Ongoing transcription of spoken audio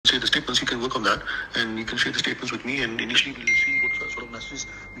say the statements, you can work on that and you can share the statements with me, and initially we'll see what sort of messages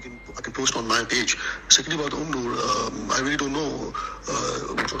I can post on my page. Secondly, about Noor, I really don't know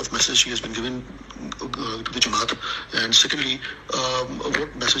what sort of message she has been given to the Jamaat, and secondly,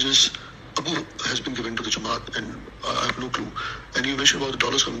 what messages Abu has been given to the Jamaat, and I have no clue. And you mentioned about the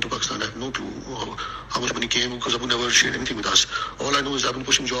dollars coming to Pakistan. I have no clue how much money came, because Abu never shared anything with us. All I know is I've been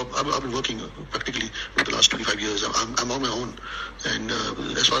pushing job. I've been working practically for the last 25 years. I'm on my own. And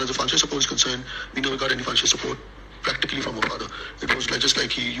as far as the financial support is concerned, we never got any financial support practically from our father. It was like just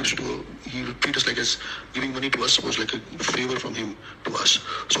like he used to do. He would treat us like as giving money to us was like a favor from him to us.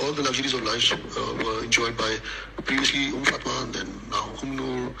 So all the luxuries of life were enjoyed by previously Fatma and then now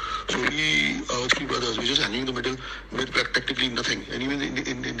Noor. So we, three brothers, we're just hanging in the middle with practically nothing. And even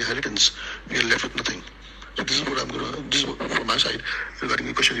in inheritance, we are left with nothing. So this is what this is what, from my side regarding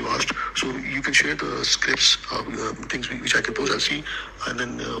the question you asked. So you can share the scripts, things which I can post, I'll see, and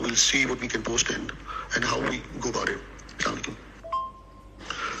then we'll see what we can post and how we go about it. Assalamu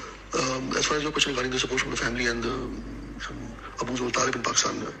alaikum. As far as your question regarding the support from the family and the Abu's old Talib in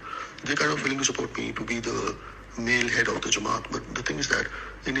Pakistan, they're kind of willing to support me to be the male head of the Jamaat. But the thing is that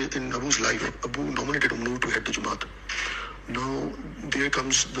in Abu's life, Abu nominated Noor to head the Jamaat. Now, there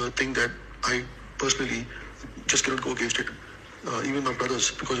comes the thing that I personally just cannot go against it. Even my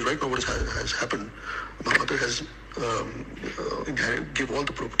brothers, because right now what has happened, my mother has give all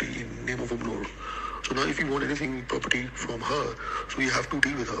the property in name of Noor. So now if you want anything property from her, so we have to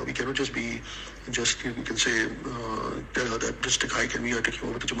deal with her. We cannot just you can say, tell her that just take hike and we are taking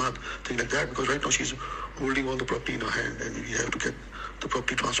over the Jamaat, thing like that, because right now she's holding all the property in her hand and we have to get the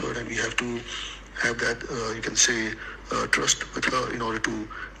property transferred and we have to have that, you can say, trust with her in order to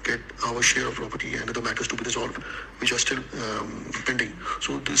get our share of property and other matters to be resolved, which are still pending.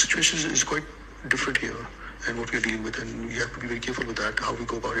 So the situation is quite different here and what we are dealing with, and we have to be very careful with that, how we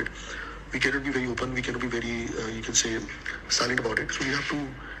go about it. We cannot be very open, we cannot be very, you can say, silent about it. So we have to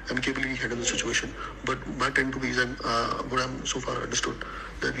amicably handle the situation. But my tend to be is, what I'm so far understood,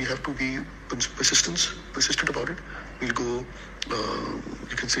 that we have to be persistent about it. We'll go,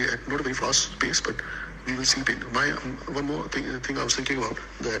 you can say, at not a very fast pace, but we will see. One more thing I was thinking about,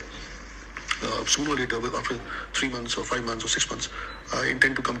 that sooner or later, after 3 months or 5 months or 6 months, I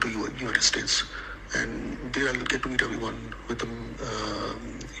intend to come to United States. And there I'll get to meet everyone with them,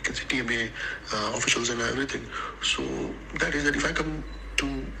 you can see TMA officials and everything. So that is that if I come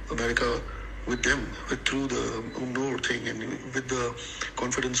to America with them, through the Noor thing and with the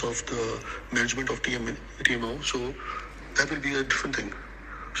confidence of the management of TMO, so that will be a different thing.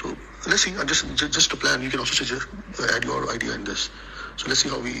 So let's see, just a plan. You can also suggest, add your idea in this. So let's see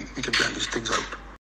how we can plan these things out.